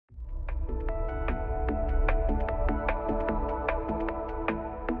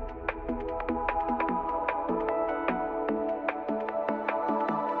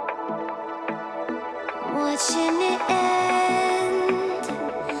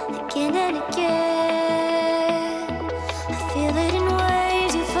again and again. I feel it in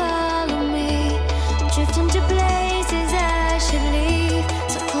waves, you follow me, drifting to places I should leave.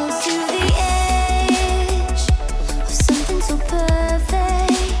 So close to the edge of something so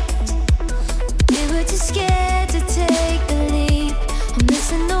perfect. We were too scared to take the leap. I'm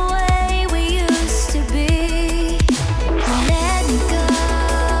missing the way we used to be. Let me go.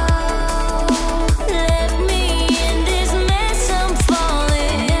 Let me in this mess I'm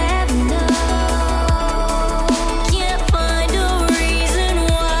falling. Never know. Can't find a reason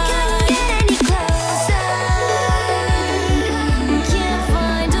why. Couldn't get any closer. Can't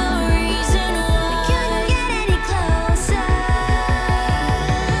find a reason why. Couldn't get any closer.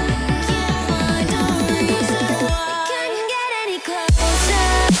 Can't find a reason why. Couldn't get any closer.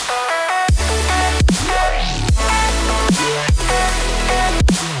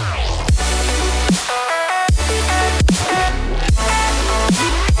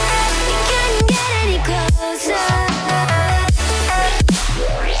 Couldn't get any closer.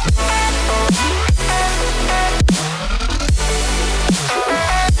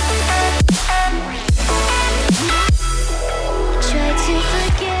 Tried to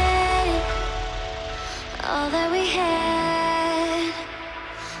forget all that we had.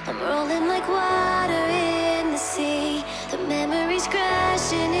 I'm rolling like water in the sea. The memories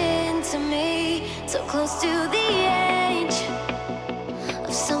crashing into me. So close to the edge.